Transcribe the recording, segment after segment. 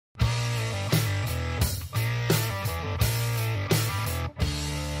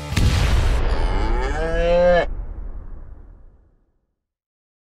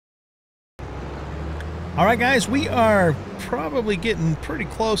Alright guys, we are probably getting pretty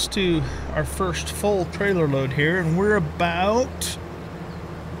close to our first full trailer load here, and we're about,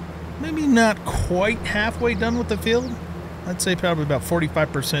 maybe not quite halfway done with the field. I'd say probably about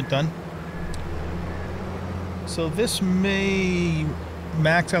 45% done. So this may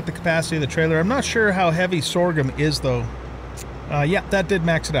max out the capacity of the trailer. I'm not sure how heavy sorghum is though. Yeah, that did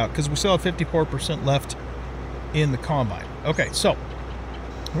max it out because we still have 54% left in the combine. Okay, so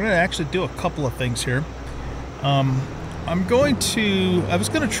we're going to actually do a couple of things here. I was going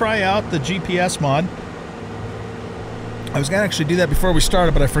to try out the GPS mod. I was going to actually do that before we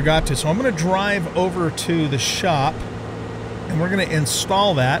started, but I forgot to. So I'm going to drive over to the shop, and we're going to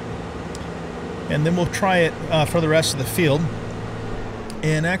install that, and then we'll try it for the rest of the field.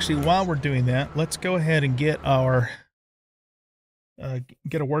 And actually, while we're doing that, let's go ahead and get our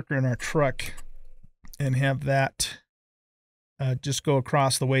get a worker in our truck and have that just go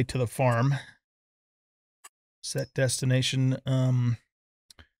across the way to the farm. Set destination.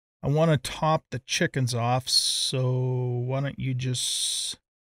 I want to top the chickens off, so why don't you just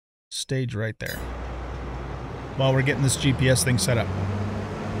stage right there while we're getting this GPS thing set up.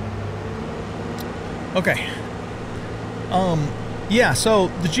 Okay. Yeah, so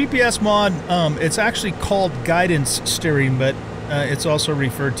the GPS mod, it's actually called guidance steering, but it's also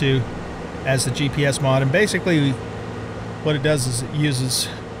referred to as the GPS mod, and basically what it does is it uses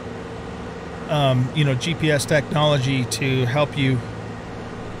you know, GPS technology to help you,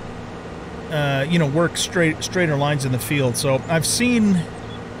 you know, work straighter lines in the field. So I've seen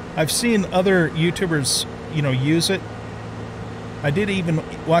other YouTubers, you know, use it. I did even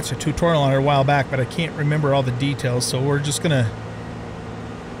watch a tutorial on it a while back, but I can't remember all the details. So we're just gonna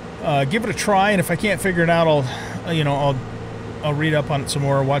give it a try, and if I can't figure it out, I'll read up on it some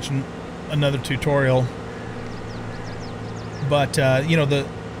more, watch another tutorial. But you know, the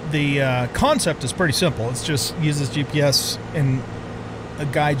concept is pretty simple. It's just uses GPS and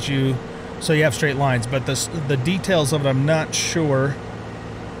guides you so you have straight lines. But the details of it, I'm not sure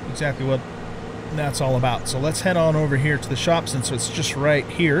exactly what that's all about. So let's head on over here to the shop since it's just right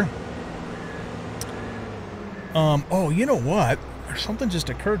here. Oh, you know what? Something just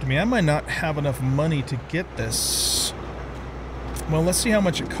occurred to me. I might not have enough money to get this. Well, let's see how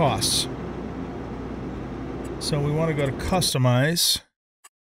much it costs. So we want to go to customize.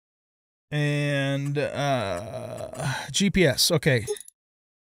 And GPS. Okay,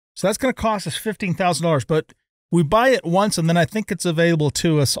 so that's going to cost us $15,000, but we buy it once, and then I think it's available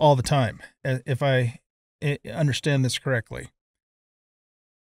to us all the time, if I understand this correctly.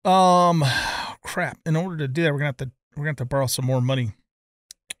 Crap. In order to do that, we're gonna have to borrow some more money.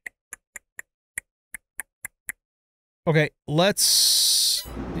 Okay, let's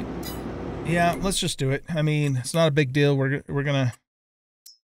just do it. I mean, it's not a big deal. We'll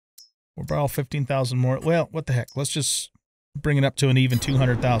borrow 15,000 more. Well, what the heck? Let's just bring it up to an even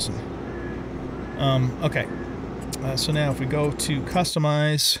 200,000. Okay. So now if we go to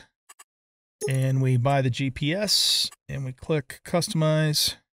customize and we buy the GPS and we click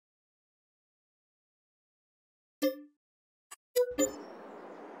customize.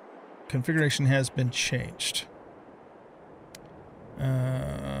 Configuration has been changed.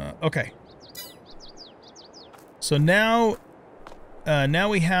 Okay. So now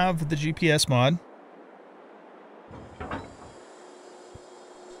we have the GPS mod.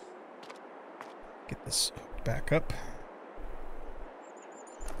 Get this back up.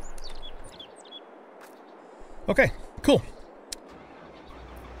 Okay, cool.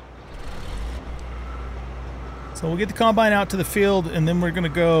 So we'll get the combine out to the field, and then we're going to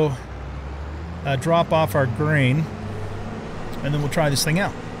go drop off our grain, and then we'll try this thing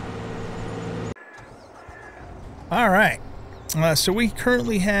out. All right. So we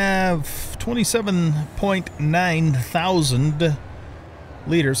currently have 27.9 thousand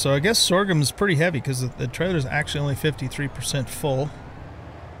liters. So I guess sorghum is pretty heavy because the trailer is actually only 53% full.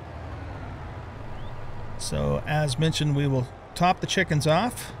 So as mentioned, we will top the chickens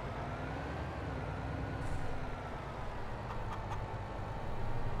off.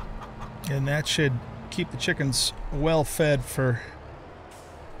 And that should keep the chickens well fed for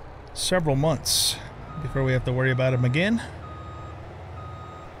several months before we have to worry about them again.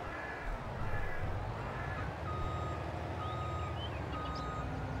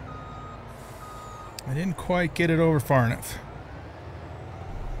 I didn't quite get it over far enough.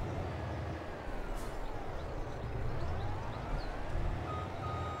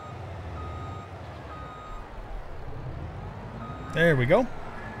 There we go.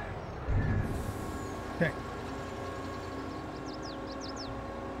 Okay.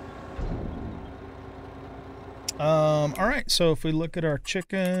 All right, so if we look at our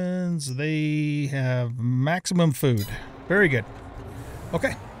chickens, they have maximum food. Very good.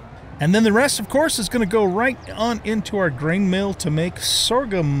 Okay. And then the rest, of course, is going to go right on into our grain mill to make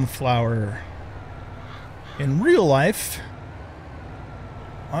sorghum flour. In real life,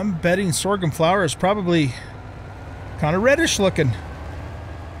 I'm betting sorghum flour is probably kind of reddish looking.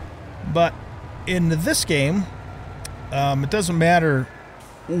 But in this game, it doesn't matter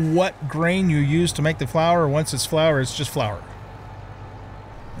what grain you use to make the flour. Once it's flour, it's just flour.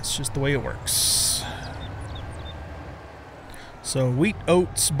 That's just the way it works. So wheat,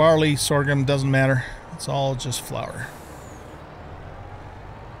 oats, barley, sorghum, doesn't matter. It's all just flour.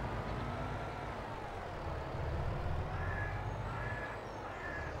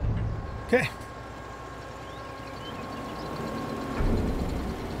 Okay.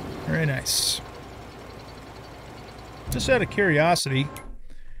 Very nice. Just out of curiosity,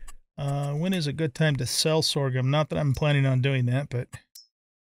 when is a good time to sell sorghum? Not that I'm planning on doing that, but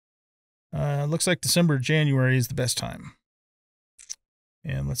looks like December, January is the best time.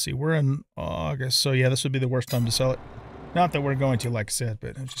 And let's see, we're in August, so yeah, this would be the worst time to sell it. Not that we're going to, like I said,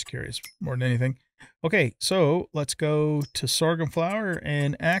 but I'm just curious more than anything. Okay, so let's go to sorghum flour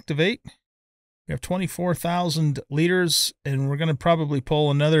and activate. We have 24,000 liters, and we're going to probably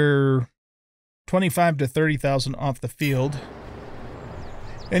pull another 25 to 30,000 off the field.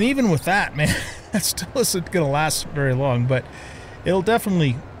 And even with that, man, that still isn't going to last very long, but it'll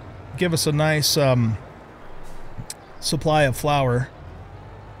definitely give us a nice supply of flour.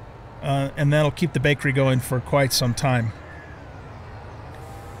 And that'll keep the bakery going for quite some time.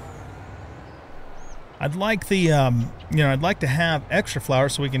 I'd like the, you know, I'd like to have extra flour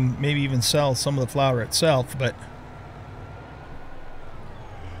so we can maybe even sell some of the flour itself, but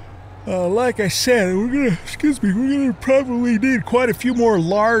like I said, we're gonna probably need quite a few more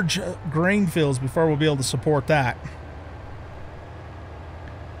large grain fields before we'll be able to support that.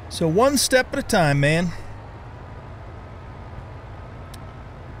 So one step at a time, man.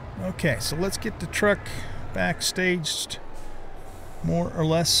 Okay, so let's get the truck backstaged more or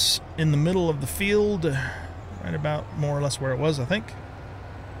less in the middle of the field, right about more or less where it was, I think.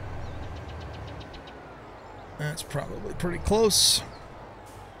 That's probably pretty close.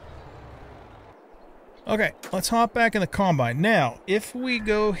 Okay, let's hop back in the combine. Now, if we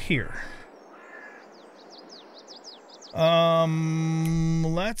go here,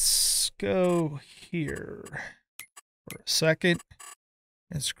 let's go here for a second.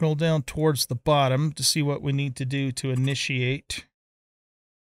 And scroll down towards the bottom to see what we need to do to initiate.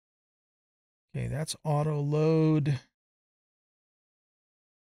 Okay, that's auto load.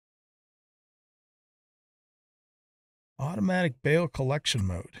 Automatic bale collection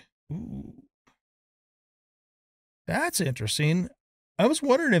mode. Ooh. That's interesting. I was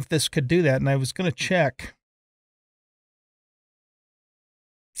wondering if this could do that, and I was going to check.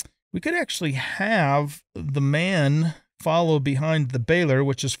 We could actually have the man follow behind the baler,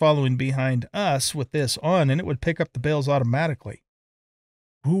 which is following behind us with this on, and it would pick up the bales automatically.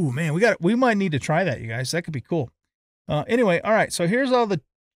 Ooh, man, we might need to try that, you guys. That could be cool. Anyway, all right, so here's all the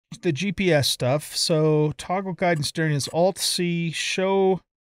GPS stuff. So toggle guidance steering is Alt-C, show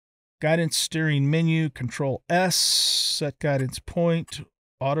guidance steering menu, Control S, set guidance point,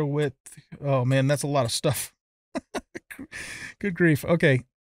 auto width. Oh, man, that's a lot of stuff. Good grief. Okay,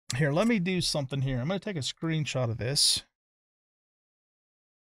 here, let me do something here. I'm going to take a screenshot of this.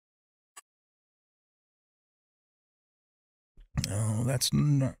 No, that's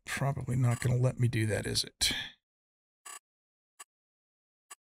not, probably not going to let me do that, is it?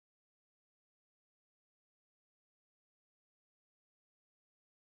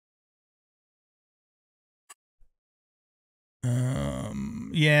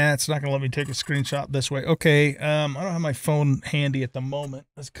 Yeah, it's not going to let me take a screenshot this way. Okay, I don't have my phone handy at the moment.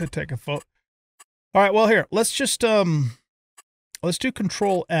 This could take a photo. All right, well, here, let's just, let's do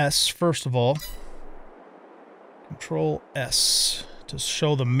Control S first of all. Control S to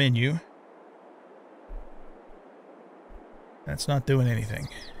show the menu. That's not doing anything.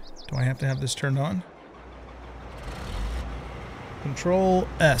 Do I have to have this turned on? Control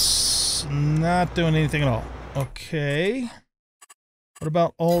S. Not doing anything at all. Okay. What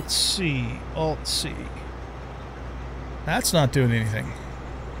about Alt-C? Alt-C. That's not doing anything.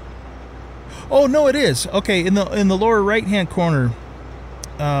 Oh, no, it is. Okay, in the lower right-hand corner.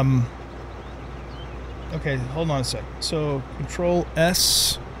 Okay, hold on a sec. So, Control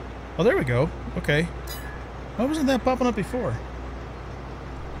S. Oh, there we go. Okay. Why wasn't that popping up before?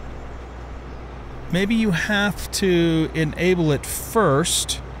 Maybe you have to enable it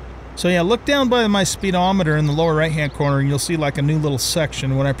first. So yeah, look down by my speedometer in the lower right-hand corner, and you'll see like a new little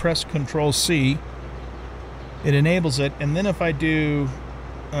section. When I press Control C, it enables it. And then if I do,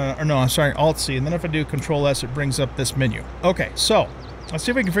 or no, I'm sorry, Alt-C. And then if I do Control-S, it brings up this menu. Okay, so let's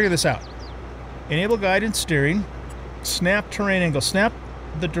see if we can figure this out. Enable guidance steering. Snap terrain angle. Snap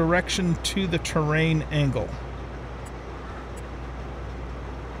the direction to the terrain angle.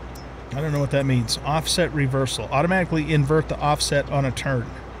 I don't know what that means. Offset reversal. Automatically invert the offset on a turn.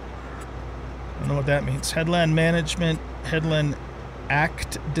 I don't know what that means. Headland management. Headland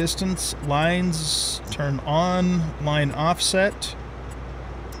act distance. Lines turn on. Line offset.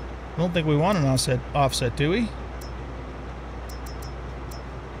 I don't think we want an offset, do we?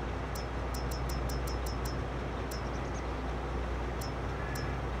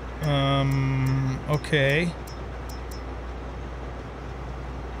 Okay.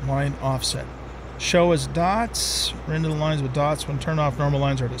 Line offset. Show as dots. Render the lines with dots when turned off. Normal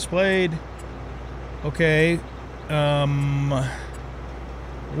lines are displayed. Okay.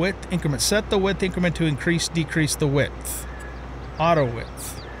 Width increment. Set the width increment to increase, decrease the width. Auto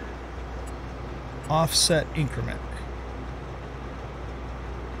width. Offset increment.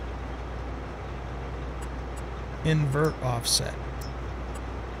 Invert offset.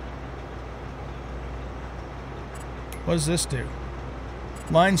 What does this do?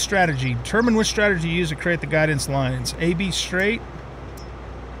 Line strategy. Determine which strategy you use to create the guidance lines. A, B straight.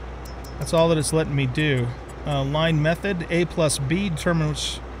 That's all that it's letting me do. Line method. A plus B. Determine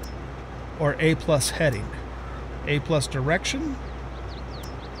which... Or A plus heading. A plus direction.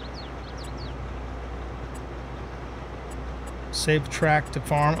 Save track to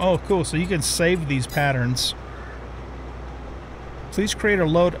farm. Oh, cool. So you can save these patterns. Please create or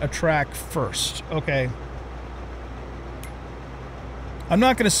load a track first. Okay. I'm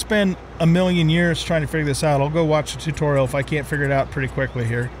not going to spend a million years trying to figure this out. I'll go watch a tutorial if I can't figure it out pretty quickly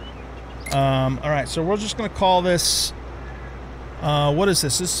here. Alright, so we're just going to call this... what is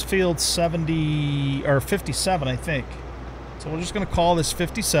this? This is field 70... or 57, I think. So we're just going to call this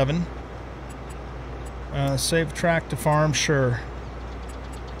 57. Save track to farm, sure.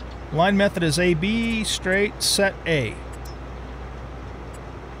 Line method is AB, straight, set A.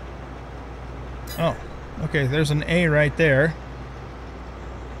 Oh, okay, there's an A right there.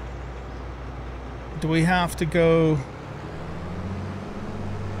 Do we have to go...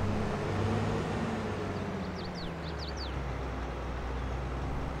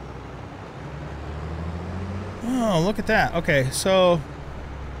 Oh, look at that. Okay, so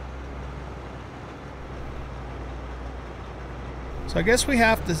I guess we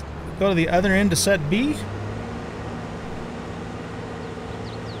have to go to the other end to set B.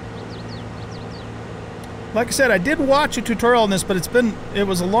 Like I said, I did watch a tutorial on this, but it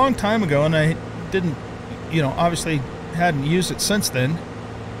was a long time ago, and I didn't, you know, obviously hadn't used it since then.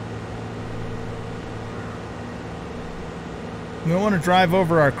 We don't want to drive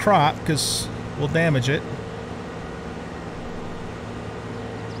over our crop because we'll damage it.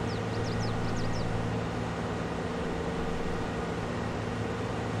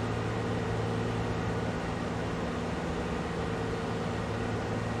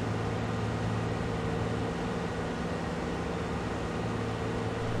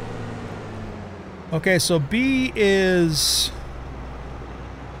 Okay, so B is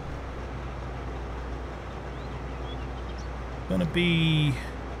gonna be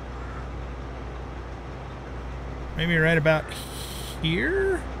maybe right about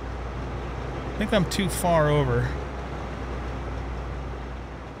here? I think I'm too far over.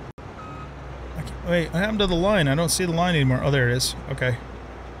 Wait, what happened to the line? I don't see the line anymore. Oh, there it is. Okay.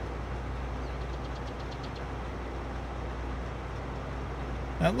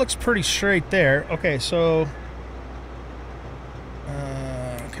 That looks pretty straight there. Okay, so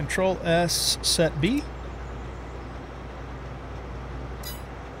Control S, set B.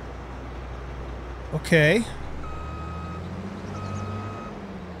 Okay.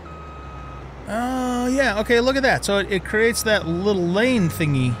 Oh, yeah. Okay, look at that. So it creates that little lane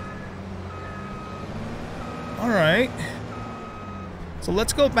thingy. All right. So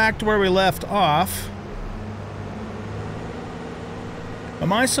let's go back to where we left off.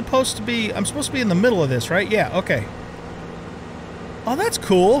 Am I supposed to be... I'm supposed to be in the middle of this, right? Yeah, okay. Oh, that's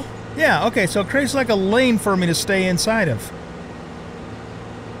cool. Yeah, okay, so it creates like a lane for me to stay inside of.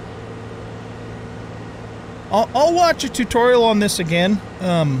 I'll watch a tutorial on this again.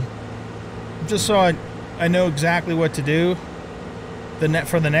 Just so I know exactly what to do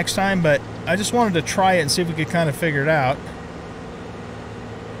for the next time, but I just wanted to try it and see if we could kind of figure it out.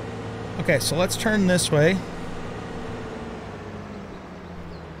 Okay, so let's turn this way.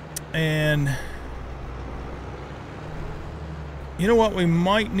 And you know what we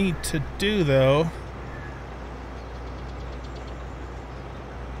might need to do, though?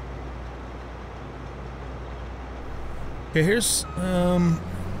 Okay, here's what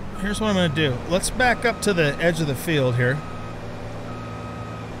I'm going to do. Let's back up to the edge of the field here.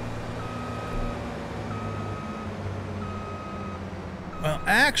 Well,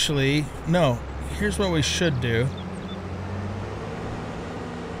 actually, no. Here's what we should do.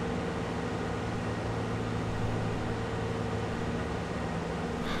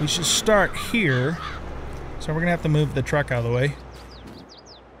 We should start here. So we're going to have to move the truck out of the way.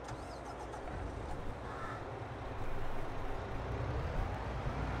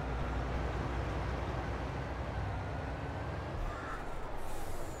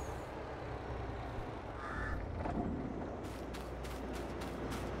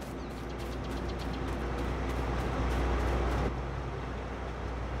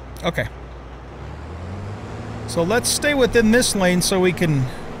 Okay. So let's stay within this lane so we can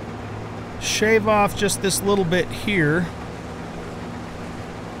shave off just this little bit here.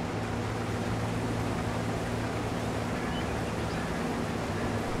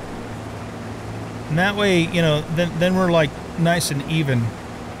 And that way, you know, then we're like nice and even.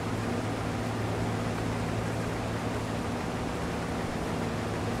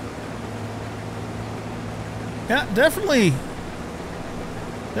 Yeah, definitely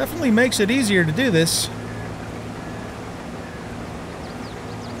makes it easier to do this.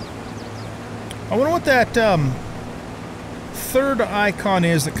 I wonder what that third icon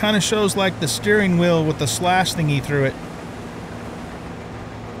is that kind of shows like the steering wheel with the slash thingy through it.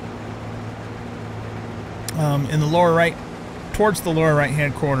 In the lower right, towards the lower right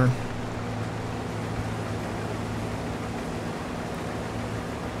hand corner.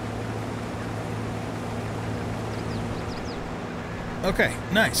 Okay,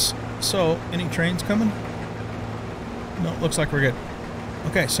 nice. So, any trains coming? No, looks like we're good.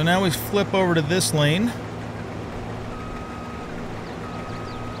 Okay, so now we flip over to this lane.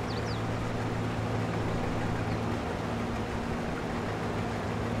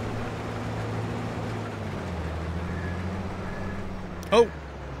 Oh!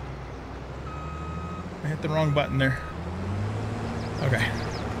 I hit the wrong button there. Okay.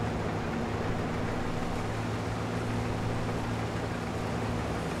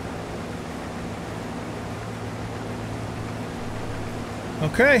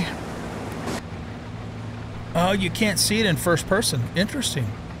 Okay. Oh, you can't see it in first person. Interesting.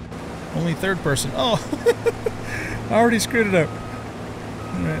 Only third person. Oh, I already screwed it up.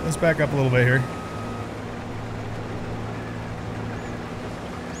 All right, let's back up a little bit here.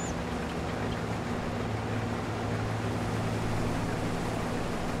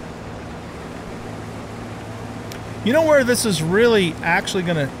 You know where this is really actually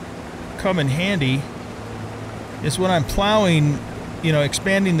going to come in handy is when I'm plowing, you know,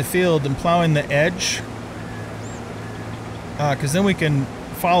 expanding the field and plowing the edge. Because then we can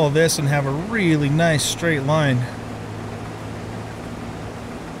follow this and have a really nice straight line.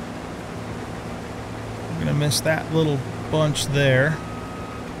 I'm going to miss that little bunch there.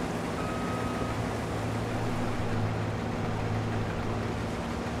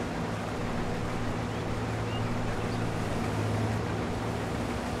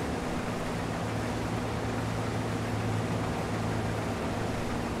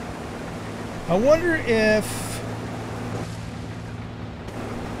 I wonder if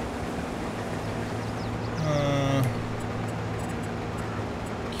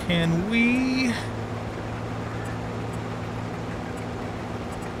can we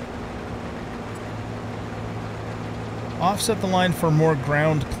offset the line for more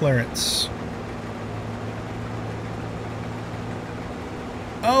ground clearance?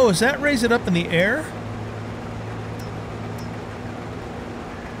 Oh, does that raise it up in the air?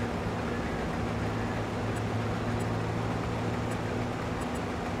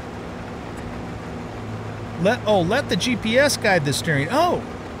 Let the GPS guide the steering. Oh!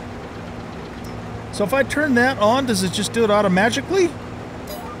 So if I turn that on, does it just do it automatically?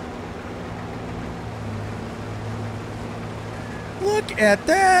 Look at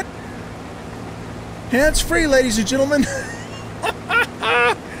that! Hands-free, ladies and gentlemen.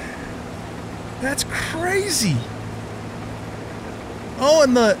 That's crazy. Oh,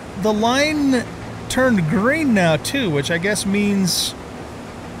 and the line turned green now too, which I guess means...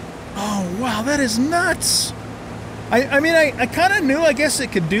 Oh, wow, that is nuts. I mean, I kind of knew, I guess,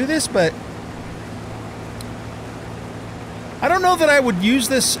 it could do this, but I don't know that I would use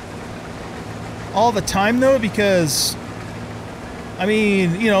this all the time, though, because, I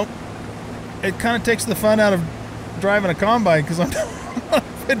mean, you know, it kind of takes the fun out of driving a combine, because I'm not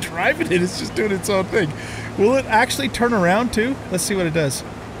even driving it, it's just doing its own thing. Will it actually turn around, too? Let's see what it does.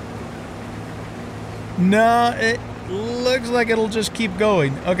 No, it looks like it'll just keep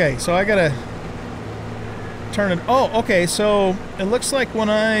going. Okay, so I gotta turn it. Oh, okay. So it looks like when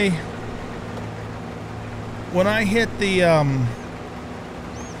I hit the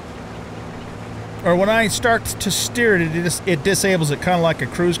or when I start to steer it, it disables it, kind of like a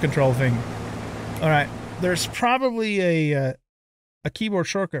cruise control thing. All right. There's probably a keyboard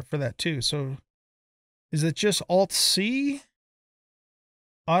shortcut for that too. So is it just Alt C?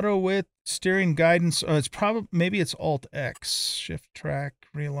 Auto width, steering guidance. It's probably, maybe it's Alt X. Shift track,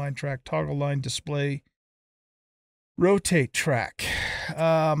 realign track, toggle line display, rotate track.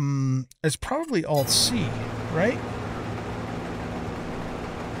 It's probably Alt C, right?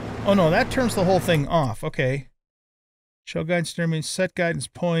 Oh no, that turns the whole thing off. Okay. Show guidance steering, set guidance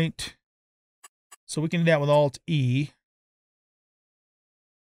point. So we can do that with Alt E.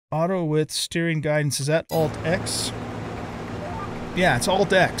 Auto width, steering guidance. Is that Alt X? Yeah, it's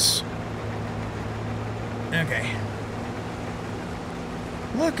Alt X. Okay.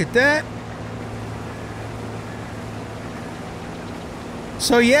 Look at that.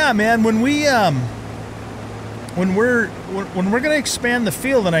 So yeah, man, when we're going to expand the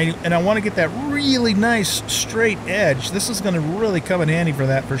field and I want to get that really nice straight edge, this is going to really come in handy for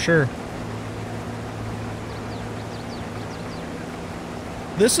that for sure.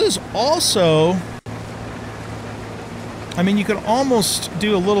 This is also, I mean, you could almost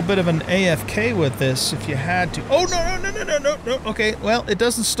do a little bit of an AFK with this if you had to. Oh, no. Okay, well, it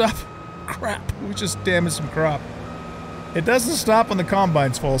doesn't stop. Crap, we just damaged some crop. It doesn't stop when the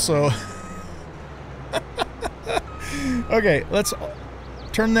combine's full, so... Okay, let's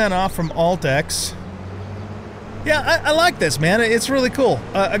turn that off from Alt-X. Yeah, I like this, man. It's really cool.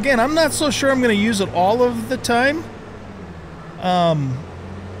 Again, I'm not so sure I'm going to use it all of the time.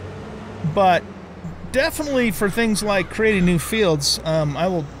 But definitely for things like creating new fields,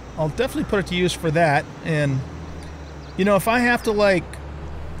 I'll definitely put it to use for that. And, you know, if I have to, like,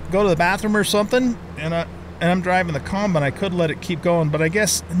 go to the bathroom or something, and I'm driving the combine, I could let it keep going. But I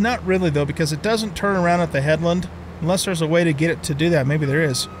guess not really, though, because it doesn't turn around at the headland. Unless there's a way to get it to do that. Maybe there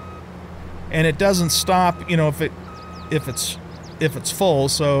is. And it doesn't stop, you know, if it's full.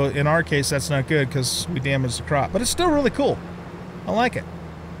 So in our case, that's not good because we damaged the crop. But it's still really cool. I like it.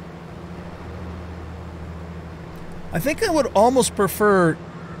 I think I would almost prefer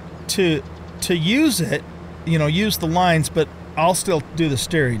to use it, you know, use the lines, but I'll still do the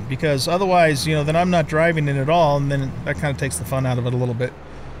steering, because otherwise, you know, then I'm not driving it at all, and then that kind of takes the fun out of it a little bit.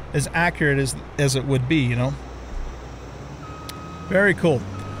 As accurate as it would be, you know. Very cool.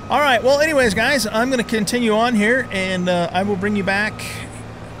 All right, well, anyways, guys, I'm going to continue on here, and I will bring you back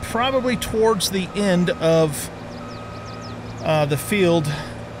probably towards the end of the field.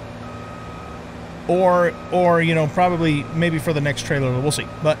 Or, you know, probably maybe for the next trailer. We'll see.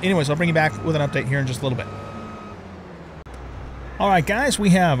 But anyways, I'll bring you back with an update here in just a little bit. All right, guys,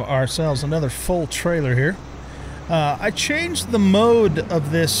 we have ourselves another full trailer here. I changed the mode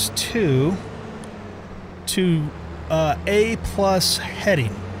of this to A+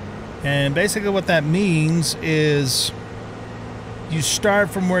 heading. And basically what that means is you start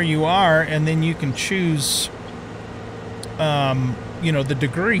from where you are, and then you can choose you know, the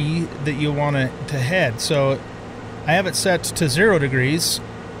degree that you want to head. So I have it set to 0 degrees,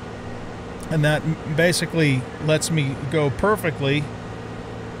 and that basically lets me go perfectly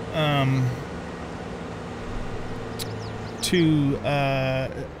to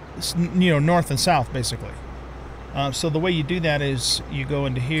you know, north and south, basically. So the way you do that is you go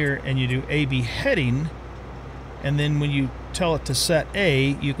into here and you do AB heading, and then when you tell it to set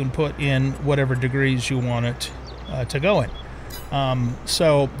A, you can put in whatever degrees you want it to go in.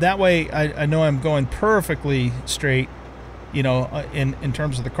 So that way I know I'm going perfectly straight, you know, in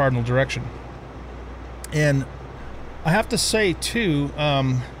terms of the cardinal direction. And I have to say too,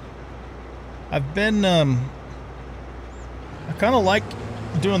 I've been, I kind of like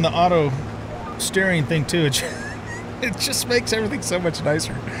doing the auto steering thing too. It just makes everything so much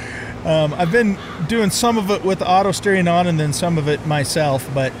nicer. I've been doing some of it with auto steering on, and then some of it myself,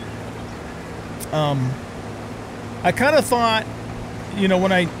 but I kind of thought, you know,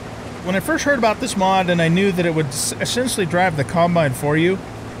 when I first heard about this mod and I knew that it would essentially drive the combine for you,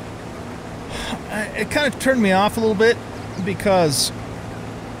 it kind of turned me off a little bit, because,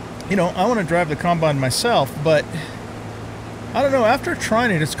 you know, I want to drive the combine myself, but I don't know, after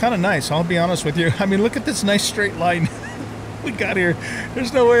trying it, it's kind of nice, I'll be honest with you. I mean, look at this nice straight line we got here.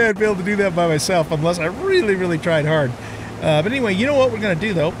 There's no way I'd be able to do that by myself unless I really, really tried hard. But anyway, you know what we're going to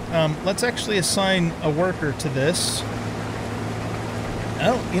do, though? Let's actually assign a worker to this.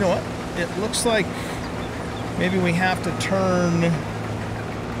 Oh, you know what? It looks like maybe we have to turn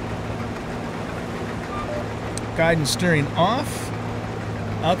guidance steering off.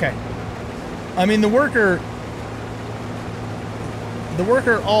 Okay. I mean, the worker the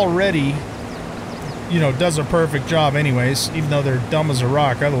worker already, you know, does a perfect job anyways, even though they're dumb as a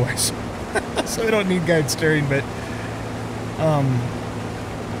rock otherwise. So they don't need guide steering, but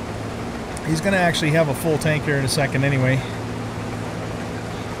he's going to actually have a full tank here in a second anyway.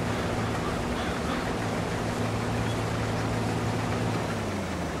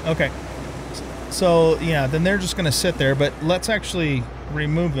 Okay. So, yeah, then they're just going to sit there, but let's actually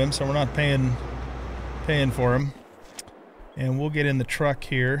remove them so we're not paying for them. And we'll get in the truck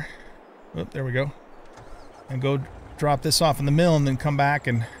here. Oh, there we go. And go drop this off in the mill and then come back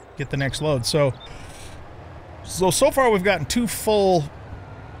and get the next load. So far we've gotten 2 full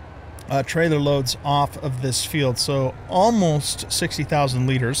trailer loads off of this field. So almost 60,000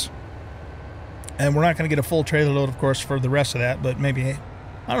 liters. And we're not going to get a full trailer load, of course, for the rest of that, but maybe,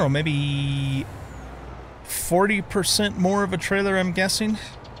 I don't know, maybe 40% more of a trailer, I'm guessing,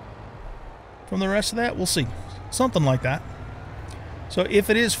 from the rest of that. We'll see. Something like that. So if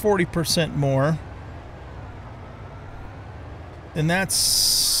it is 40% more, then that's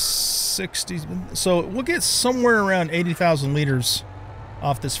 60. So we'll get somewhere around 80,000 liters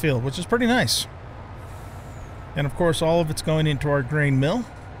off this field, which is pretty nice. And of course, all of it's going into our grain mill.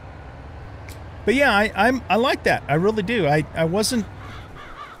 But yeah, I like that. I really do. I wasn't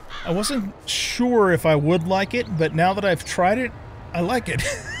sure if I would like it, but now that I've tried it, I like it.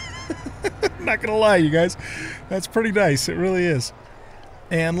 I'm not gonna lie, you guys. That's pretty nice. It really is.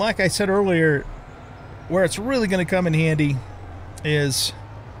 And like I said earlier, where it's really going to come in handy is,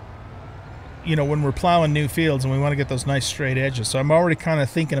 you know, when we're plowing new fields and we want to get those nice straight edges. So I'm already kind of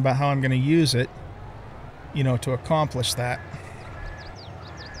thinking about how I'm going to use it, you know, to accomplish that.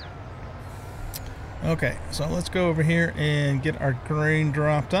 Okay, so let's go over here and get our grain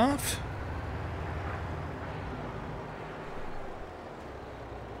dropped off.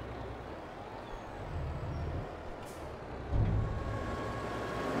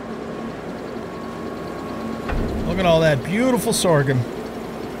 Look at all that beautiful sorghum.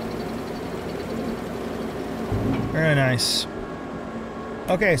 Very nice.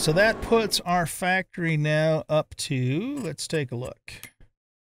 Okay, so that puts our factory now up to, let's take a look,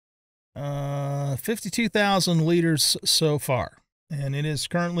 52,000 liters so far. And it is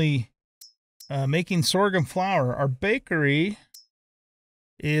currently making sorghum flour. Our bakery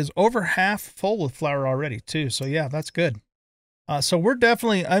is over half full with flour already too. So yeah, that's good. So we're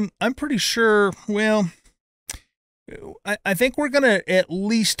definitely, I'm pretty sure, well, I think we're going to at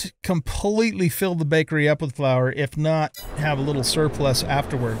least completely fill the bakery up with flour, if not have a little surplus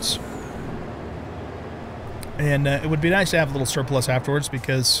afterwards. And it would be nice to have a little surplus afterwards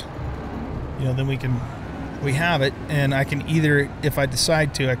because, you know, then we have it, and I can either, if I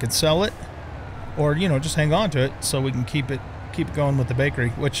decide to, I could sell it, or, you know, just hang on to it so we can keep it going with the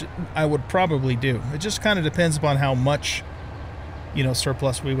bakery, which I would probably do. It just kind of depends upon how much, you know,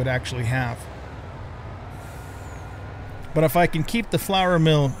 surplus we would actually have. But if I can keep the flour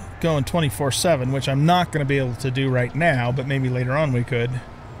mill going 24/7, which I'm not going to be able to do right now, but maybe later on we could,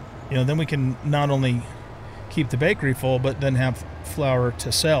 you know, then we can not only keep the bakery full, but then have flour to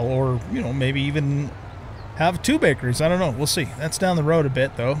sell, or, you know, maybe even have 2 bakeries. I don't know. We'll see. That's down the road a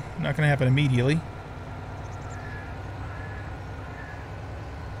bit, though. Not going to happen immediately.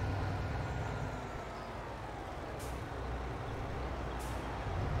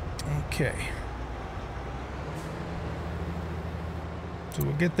 Okay. So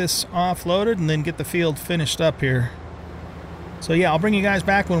we'll get this offloaded and then get the field finished up here. So yeah, I'll bring you guys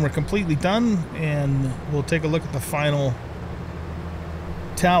back when we're completely done, and we'll take a look at the final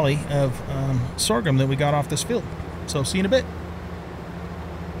tally of sorghum that we got off this field. So see you in a bit.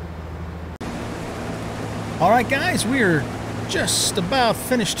 Alright guys, we are just about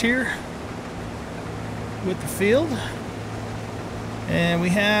finished here with the field. And we're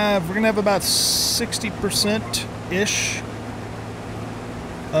going to have about 60%-ish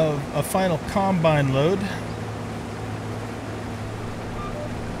of a final combine load.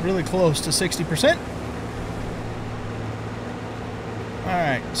 Really close to 60%.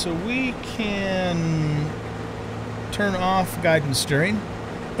 Alright, so we can turn off guidance steering.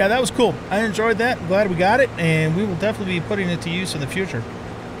 Yeah, that was cool. I enjoyed that. I'm glad we got it, and we will definitely be putting it to use in the future.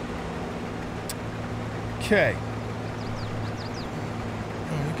 Okay.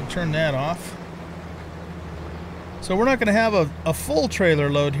 We can turn that off. So we're not going to have a full trailer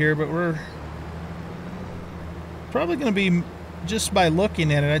load here, but we're probably going to be, just by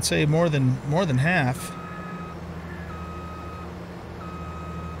looking at it, I'd say more than half.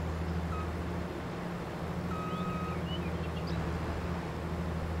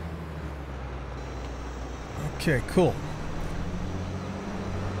 Okay, cool.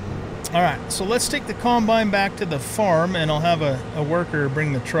 All right, so let's take the combine back to the farm, and I'll have a worker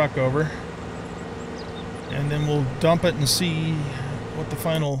bring the truck over. And then we'll dump it and see what the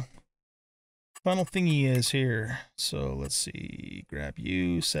final thingy is here. So let's see, grab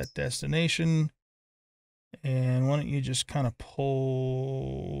you, set destination. And why don't you just kind of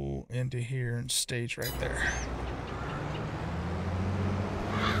pull into here and stage right there.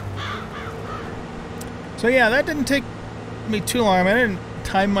 So yeah, that didn't take me too long. I mean, I didn't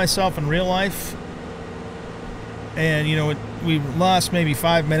time myself in real life. And, you know, we lost maybe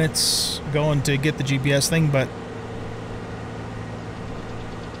 5 minutes going to get the GPS thing, but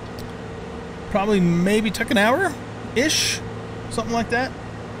probably maybe took an hour-ish, something like that.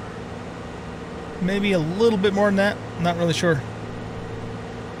 Maybe a little bit more than that, not really sure.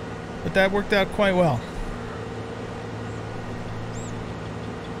 But that worked out quite well.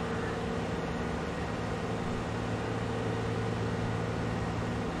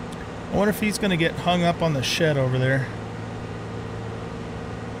 I wonder if he's going to get hung up on the shed over there.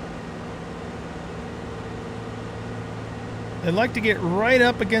 They like to get right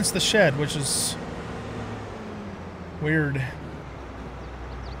up against the shed, which is weird.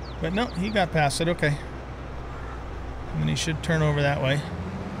 But no, he got past it, okay. And then he should turn over that way.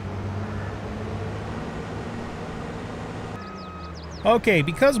 Okay,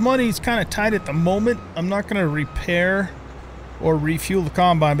 because money's kind of tight at the moment, I'm not going to repair or refuel the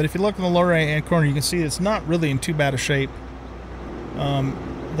combine, but if you look in the lower right hand corner, you can see it's not really in too bad a shape.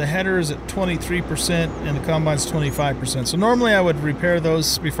 The header is at 23% and the combine's 25%. So normally I would repair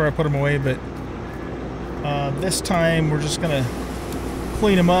those before I put them away, but this time we're just gonna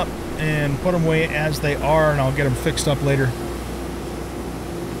clean them up and put them away as they are, and I'll get them fixed up later.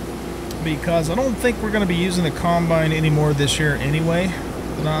 Because I don't think we're gonna be using the combine anymore this year anyway.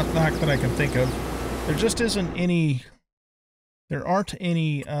 Not that I can think of. There just isn't any. There aren't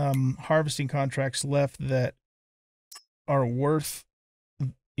any harvesting contracts left that are worth,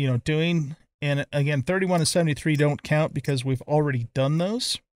 you know, doing. And again, 31 and 73 don't count because we've already done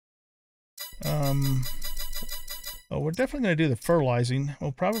those. Oh, we're definitely going to do the fertilizing.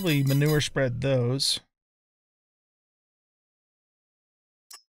 We'll probably manure spread those.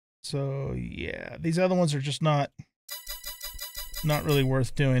 So yeah, these other ones are just not really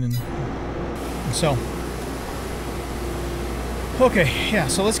worth doing, and so. Okay, yeah,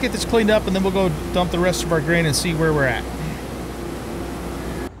 so let's get this cleaned up and then we'll go dump the rest of our grain and see where we're at.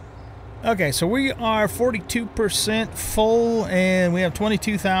 Okay, so we are 42% full and we have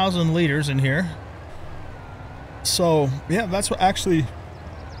 22,000 liters in here. So, yeah, that's actually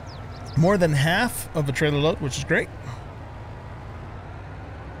more than half of a trailer load, which is great.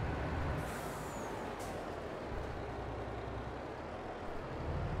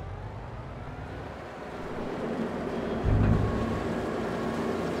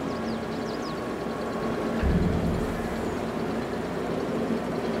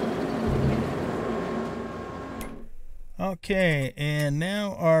 Okay, and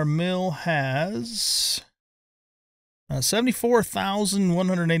now our mill has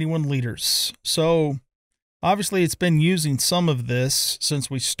 74,181 liters. So obviously it's been using some of this since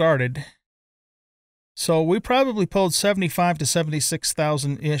we started. So we probably pulled 75 to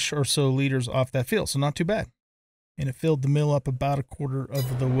 76,000-ish or so liters off that field. So not too bad. And it filled the mill up about a quarter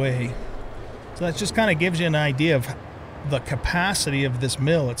of the way. So that just kind of gives you an idea of the capacity of this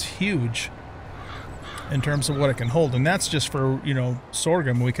mill. It's huge in terms of what it can hold, and that's just for, you know,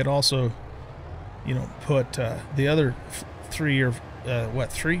 sorghum. We could also, you know, put the other three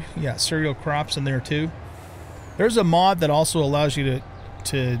cereal crops in there too. There's a mod that also allows you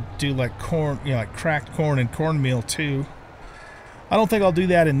to do like corn, you know, like cracked corn and cornmeal too. I don't think I'll do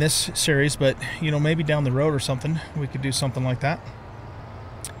that in this series, but you know, maybe down the road or something we could do something like that.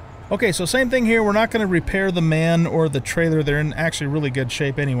 Okay, so same thing here. We're not going to repair the man or the trailer. They're in actually really good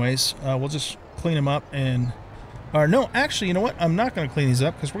shape anyways. We'll just clean them up and... Or no, actually, you know what? I'm not going to clean these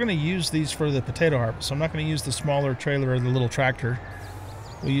up because we're going to use these for the potato harvest. So I'm not going to use the smaller trailer or the little tractor.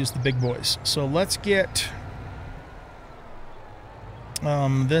 We'll use the big boys. So let's get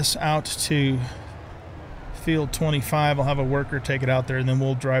this out to field 25. I'll have a worker take it out there and then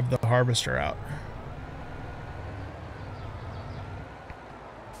we'll drive the harvester out.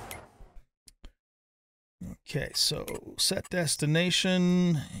 Okay, so set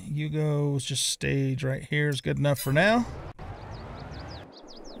destination. You go, just stage right here is good enough for now.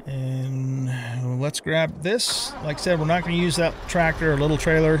 And let's grab this. Like I said, we're not going to use that tractor or little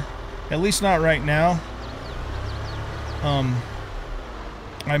trailer, at least not right now.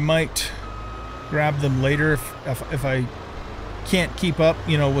 I might grab them later if I can't keep up,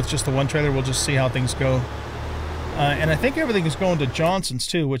 you know, with just the one trailer. We'll just see how things go. And I think everything is going to Johnson's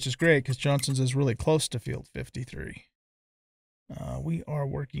too, which is great because Johnson's is really close to field 53. We are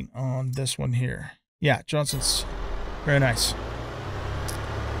working on this one here. Yeah, Johnson's very nice.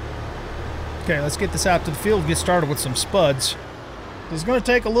 Okay, let's get this out to the field and get started with some spuds. It's going to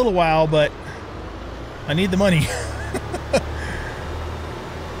take a little while, but I need the money.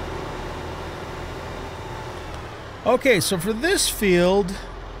 Okay, so for this field,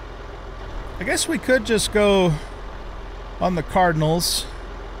 I guess we could just go on the Cardinals.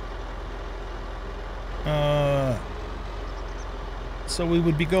 So we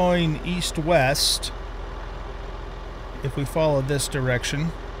would be going east-west if we follow this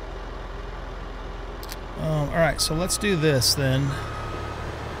direction. Alright, so let's do this then.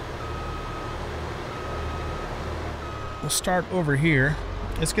 We'll start over here.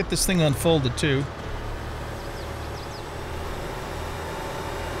 Let's get this thing unfolded too.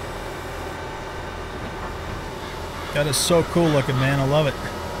 That is so cool looking, man. I love it.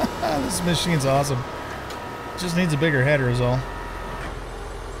 This machine's awesome. Just needs a bigger header is all.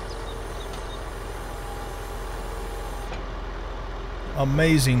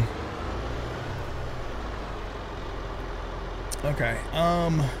 Amazing. Okay.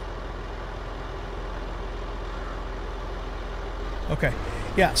 Okay.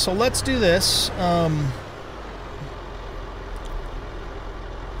 Yeah, so let's do this.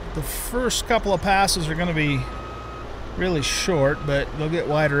 The first couple of passes are going to be really short, but they'll get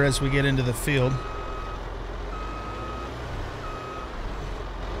wider as we get into the field.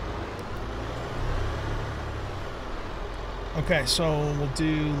 Okay, so we'll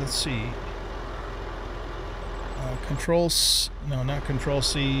do, let's see, Control C, no, not Control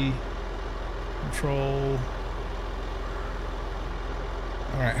C, Control,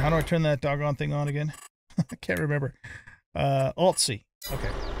 alright, how do I turn that doggone thing on again? I can't remember. Alt C, okay.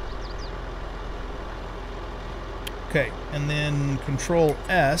 Okay, and then Control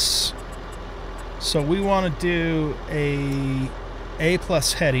S. So we want to do A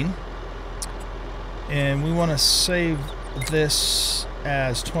plus heading, and we want to save this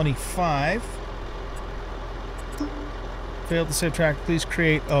as 25. Failed to save track. Please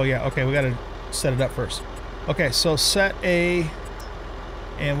create. Oh yeah. Okay, we got to set it up first. Okay, so set A,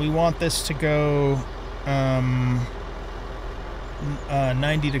 and we want this to go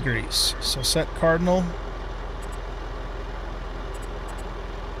 90 degrees. So set cardinal.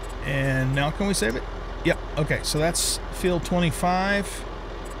 And now can we save it? Yep. Okay, so that's field 25.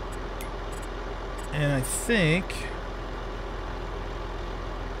 And I think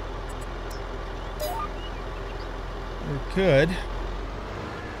we're good.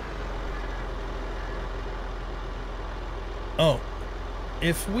 Oh,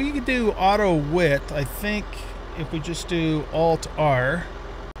 if we do auto width, I think if we just do Alt R,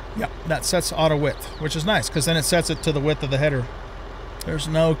 yep, that sets auto width, which is nice because then it sets it to the width of the header. There's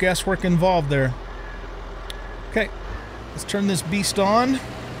no guesswork involved there. Okay, let's turn this beast on.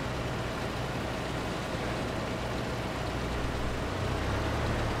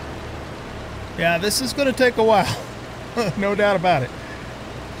 Yeah, this is going to take a while. No doubt about it.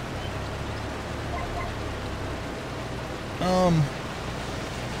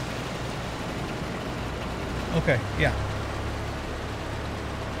 Okay, yeah.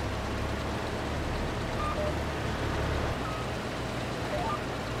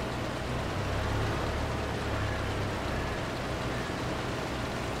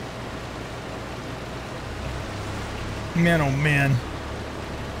 Man, oh man.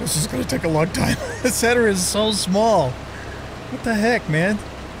 This is going to take a long time. This header is so small. What the heck, man?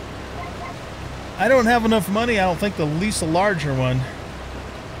 I don't have enough money, I don't think, to lease a larger one.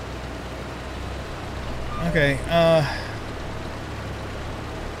 Okay,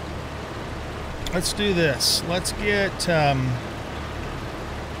 let's do this. Let's get,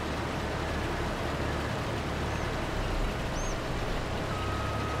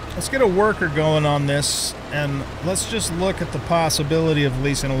 let's get a worker going on this, and let's just look at the possibility of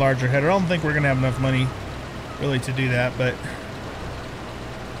leasing a larger header. I don't think we're going to have enough money really to do that, but...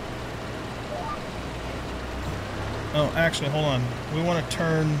 Oh, actually, hold on. We want to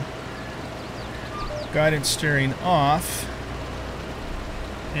turn guidance steering off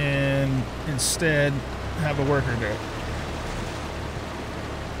and instead have a worker do it.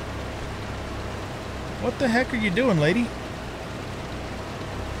 What the heck are you doing, lady?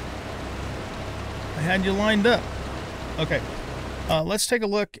 I had you lined up. Okay, let's take a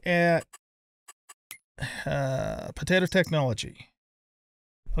look at potato technology.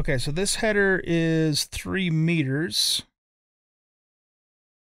 Okay, so this header is 3 meters.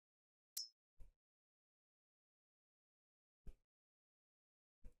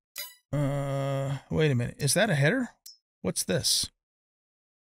 Wait a minute. Is that a header? What's this?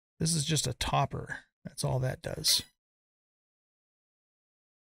 This is just a topper. That's all that does.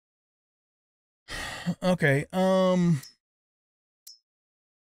 Okay,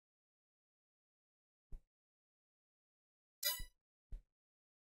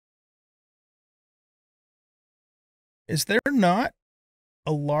 is there not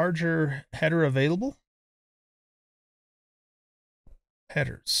a larger header available?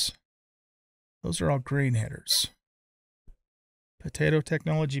 Headers. Those are all grain headers. Potato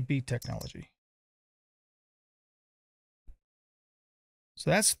technology, beet technology. So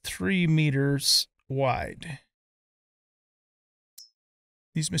that's 3 meters wide.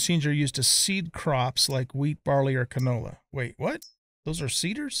 These machines are used to seed crops like wheat, barley, or canola. Wait, what? Those are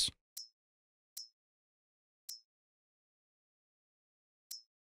seeders?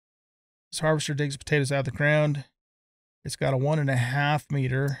 This harvester digs potatoes out of the ground. It's got a 1.5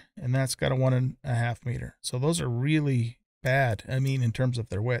 meter, and that's got a 1.5 meter. So those are really bad, I mean, in terms of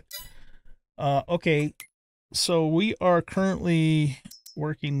their width. Okay, so we are currently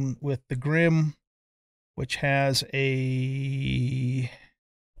working with the Grim, which has a...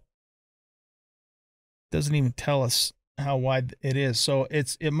 doesn't even tell us how wide it is. So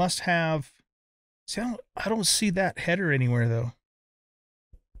it must have... See, I don't see that header anywhere, though.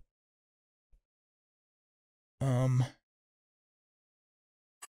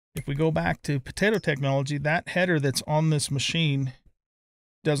 If we go back to potato technology, that header that's on this machine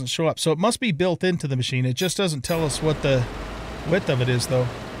doesn't show up. So it must be built into the machine. It just doesn't tell us what the width of it is, though.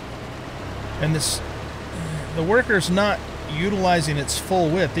 And the worker's not utilizing its full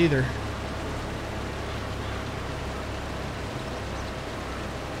width either.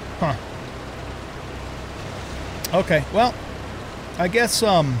 Huh. Okay, well, I guess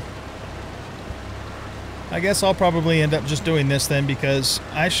I'll probably end up just doing this then, because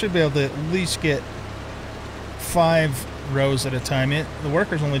I should be able to at least get 5 rows at a time. The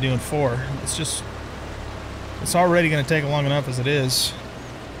worker's only doing 4. It's already going to take long enough as it is.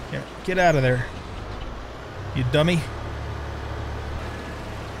 Here, get out of there, you dummy.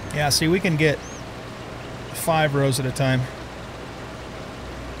 Yeah, see, we can get 5 rows at a time.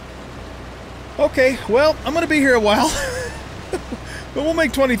 Okay, well, I'm going to be here a while. But we'll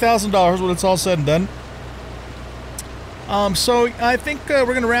make $20,000 when it's all said and done. So I think we're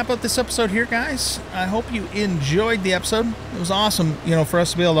going to wrap up this episode here, guys. I hope you enjoyed the episode. It was awesome, you know, for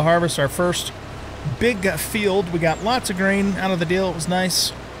us to be able to harvest our first big field. We got lots of grain out of the deal. It was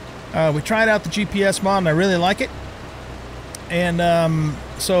nice. We tried out the GPS mod, and I really like it. And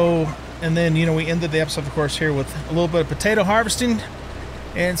and then, you know, we ended the episode, of course, here with a little bit of potato harvesting.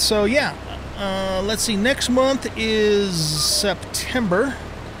 And so, yeah, let's see. Next month is September.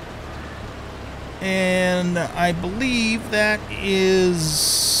 And I believe that is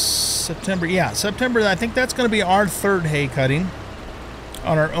September. Yeah, September. I think that's going to be our 3rd hay cutting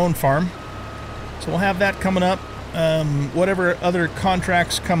on our own farm. So we'll have that coming up. Whatever other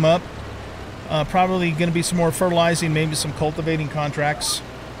contracts come up. Probably going to be some more fertilizing, maybe some cultivating contracts.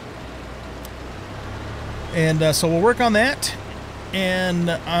 And so we'll work on that. And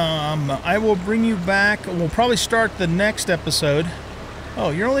I will bring you back. We'll probably start the next episode.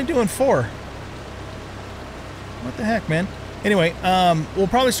 Oh, you're only doing 4. What the heck, man? Anyway, we'll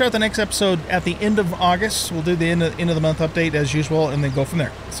probably start the next episode at the end of August. We'll do the end of the month update as usual, and then go from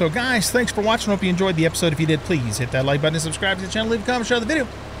there. So, guys, thanks for watching. Hope you enjoyed the episode. If you did, please hit that like button and subscribe to the channel. Leave a comment, share the video,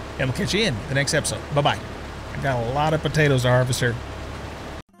 and we'll catch you in the next episode. Bye-bye. I've got a lot of potatoes to harvest here.